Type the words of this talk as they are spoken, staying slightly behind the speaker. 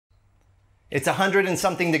It's 100 and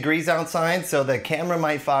something degrees outside, so the camera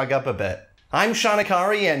might fog up a bit. I'm Sean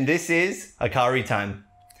Akari, and this is Akari Time.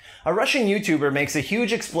 A Russian YouTuber makes a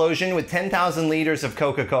huge explosion with 10,000 liters of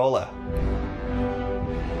Coca-Cola.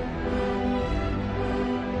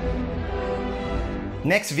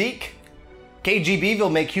 Next week, KGB will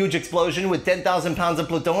make huge explosion with 10,000 pounds of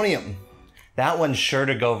plutonium. That one's sure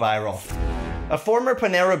to go viral. A former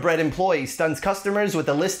Panera bread employee stuns customers with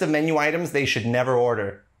a list of menu items they should never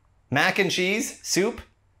order. Mac and cheese, soup,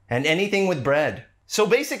 and anything with bread. So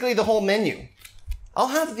basically the whole menu. I'll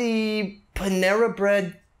have the Panera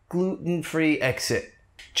bread gluten-free exit.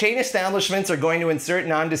 Chain establishments are going to insert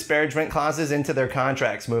non-disparagement clauses into their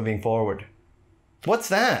contracts moving forward. What's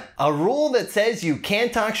that? A rule that says you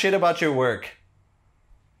can't talk shit about your work.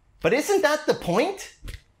 But isn't that the point?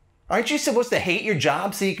 Aren't you supposed to hate your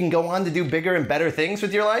job so you can go on to do bigger and better things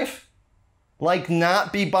with your life? Like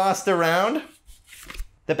not be bossed around?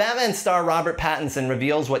 The Batman star Robert Pattinson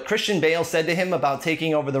reveals what Christian Bale said to him about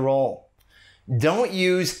taking over the role. Don't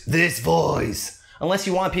use this voice unless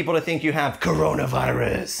you want people to think you have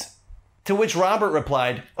coronavirus. To which Robert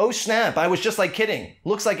replied, "Oh snap, I was just like kidding.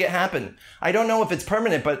 Looks like it happened. I don't know if it's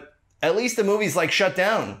permanent, but at least the movie's like shut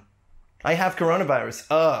down. I have coronavirus.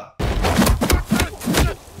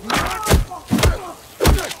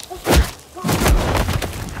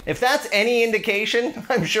 If that's any indication,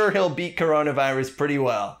 I'm sure he'll beat coronavirus pretty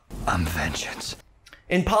well. I'm vengeance.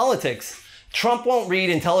 In politics, Trump won't read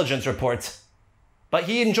intelligence reports, but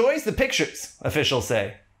he enjoys the pictures, officials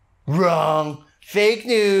say. Wrong. Fake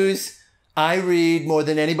news. I read more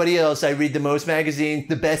than anybody else. I read the most magazines,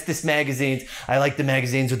 the bestest magazines. I like the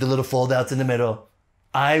magazines with the little foldouts in the middle.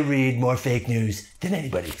 I read more fake news than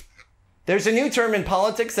anybody. There's a new term in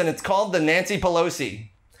politics and it's called the Nancy Pelosi.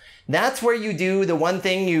 That's where you do the one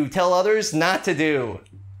thing you tell others not to do.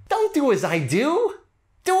 Don't do as I do.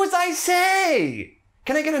 Do as I say.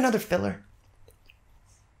 Can I get another filler?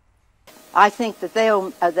 I think that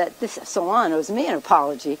that this salon owes me an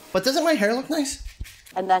apology. But doesn't my hair look nice?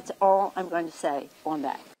 And that's all I'm going to say on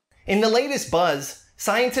that. In the latest buzz,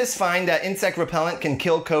 scientists find that insect repellent can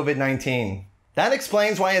kill COVID-19. That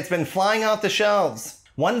explains why it's been flying off the shelves.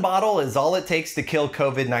 One bottle is all it takes to kill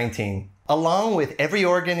COVID-19, along with every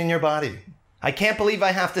organ in your body. I can't believe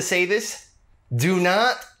I have to say this. Do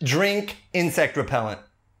not drink insect repellent.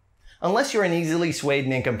 Unless you're an easily swayed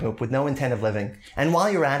nincompoop with no intent of living. And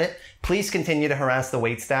while you're at it, please continue to harass the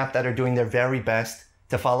waitstaff that are doing their very best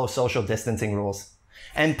to follow social distancing rules.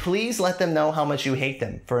 And please let them know how much you hate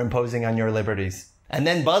them for imposing on your liberties. And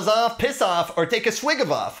then buzz off, piss off, or take a swig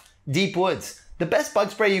of off. Deep Woods, the best bug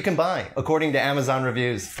spray you can buy, according to Amazon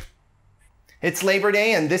reviews. It's Labor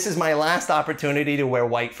Day, and this is my last opportunity to wear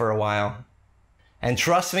white for a while. And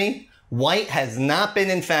trust me, white has not been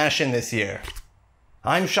in fashion this year.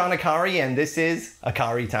 I'm Sean Akari, and this is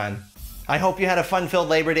Akari Time. I hope you had a fun-filled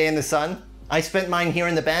Labor Day in the sun. I spent mine here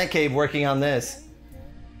in the Batcave working on this.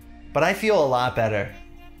 But I feel a lot better.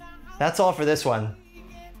 That's all for this one.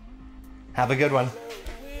 Have a good one.